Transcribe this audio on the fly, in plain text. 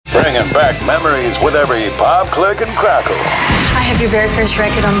bringing back memories with every pop, click, and crackle. I have your very first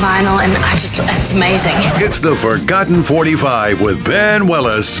record on vinyl, and it's amazing. It's the Forgotten 45 with Ben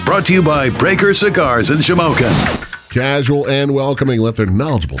Willis, brought to you by Breaker Cigars in Shamokin. Casual and welcoming, let their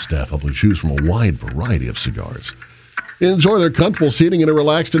knowledgeable staff help you choose from a wide variety of cigars. Enjoy their comfortable seating in a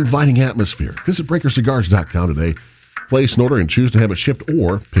relaxed, inviting atmosphere. Visit BreakerCigars.com today. Place an order and choose to have it shipped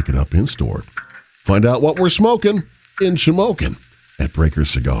or pick it up in store. Find out what we're smoking in Shamokin at Breaker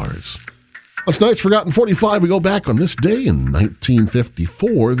Cigars. On tonight's Forgotten 45, we go back on this day in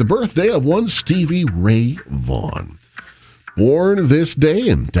 1954, the birthday of one Stevie Ray Vaughan. Born this day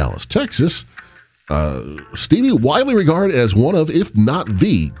in Dallas, Texas, Stevie widely regarded as one of, if not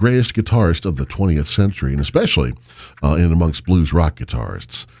the greatest guitarist of the 20th century, and especially in amongst blues rock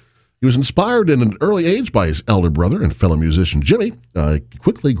guitarists. He was inspired in an early age by his elder brother and fellow musician Jimmy. He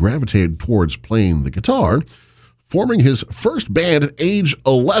quickly gravitated towards playing the guitar, forming his first band at age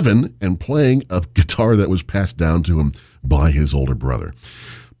 11 and playing a guitar that was passed down to him by his older brother.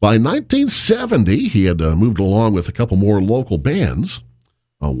 By 1970, he had moved along with a couple more local bands,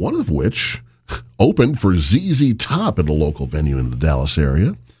 one of which opened for ZZ Top at a local venue in the Dallas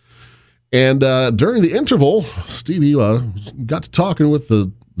area. And during the interval, Stevie got to talking with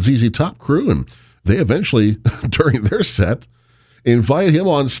the ZZ Top crew, and they eventually, during their set, invited him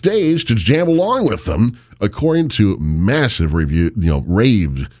on stage to jam along with them, according to massive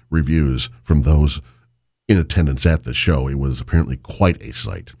raved reviews from those in attendance at the show. It was apparently quite a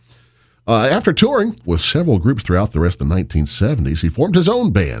sight. After touring with several groups throughout the rest of the 1970s, he formed his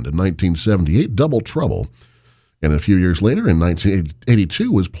own band in 1978, Double Trouble, and a few years later, in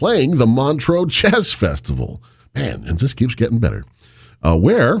 1982, was playing the Montreux Jazz Festival. Man, it just keeps getting better.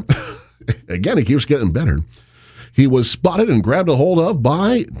 Where, again, it keeps getting better. He was spotted and grabbed a hold of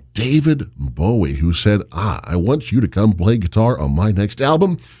by David Bowie, who said, I want you to come play guitar on my next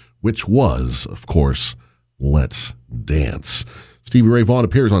album, which was, of course, Let's Dance. Stevie Ray Vaughan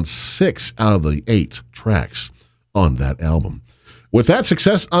appears on 6 out of the 8 tracks on that album. With that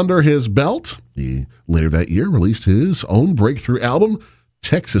success under his belt, he later that year released his own breakthrough album,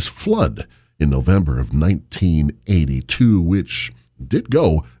 Texas Flood, in November of 1982, which did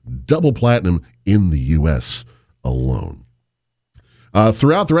go double platinum in the U.S. alone.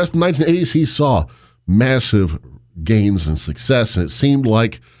 Throughout the rest of the 1980s, he saw massive gains and success, and it seemed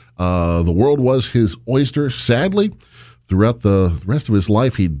like the world was his oyster. Sadly, throughout the rest of his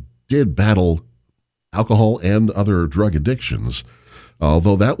life, he did battle alcohol and other drug addictions,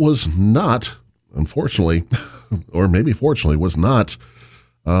 although that was not, unfortunately, or maybe fortunately, was not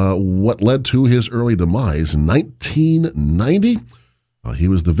what led to his early demise. In 1990, he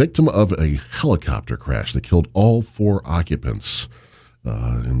was the victim of a helicopter crash that killed all 4 occupants,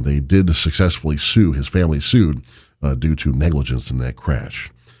 and they did successfully sue. His family sued due to negligence in that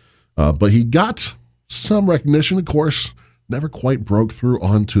crash. But he got some recognition, of course, never quite broke through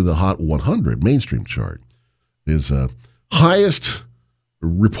onto the Hot 100 mainstream chart. His highest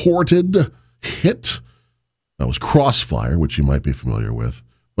reported hit was Crossfire, which you might be familiar with.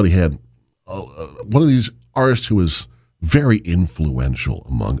 But he had one of these artists who was very influential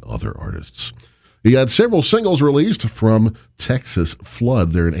among other artists. He had several singles released from Texas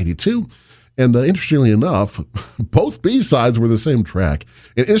Flood there in 82. And interestingly enough, both B-sides were the same track.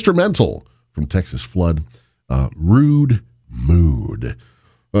 An instrumental from Texas Flood, Rude Mood.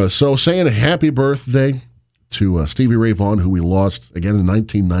 So saying a happy birthday to Stevie Ray Vaughan, who we lost again in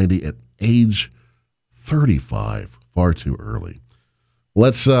 1990 at age 35, far too early.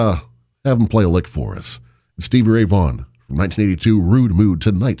 Let's have him play a lick for us. It's Stevie Ray Vaughan from 1982, Rude Mood,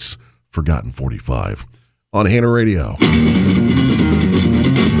 tonight's Forgotten 45 on Hanna Radio.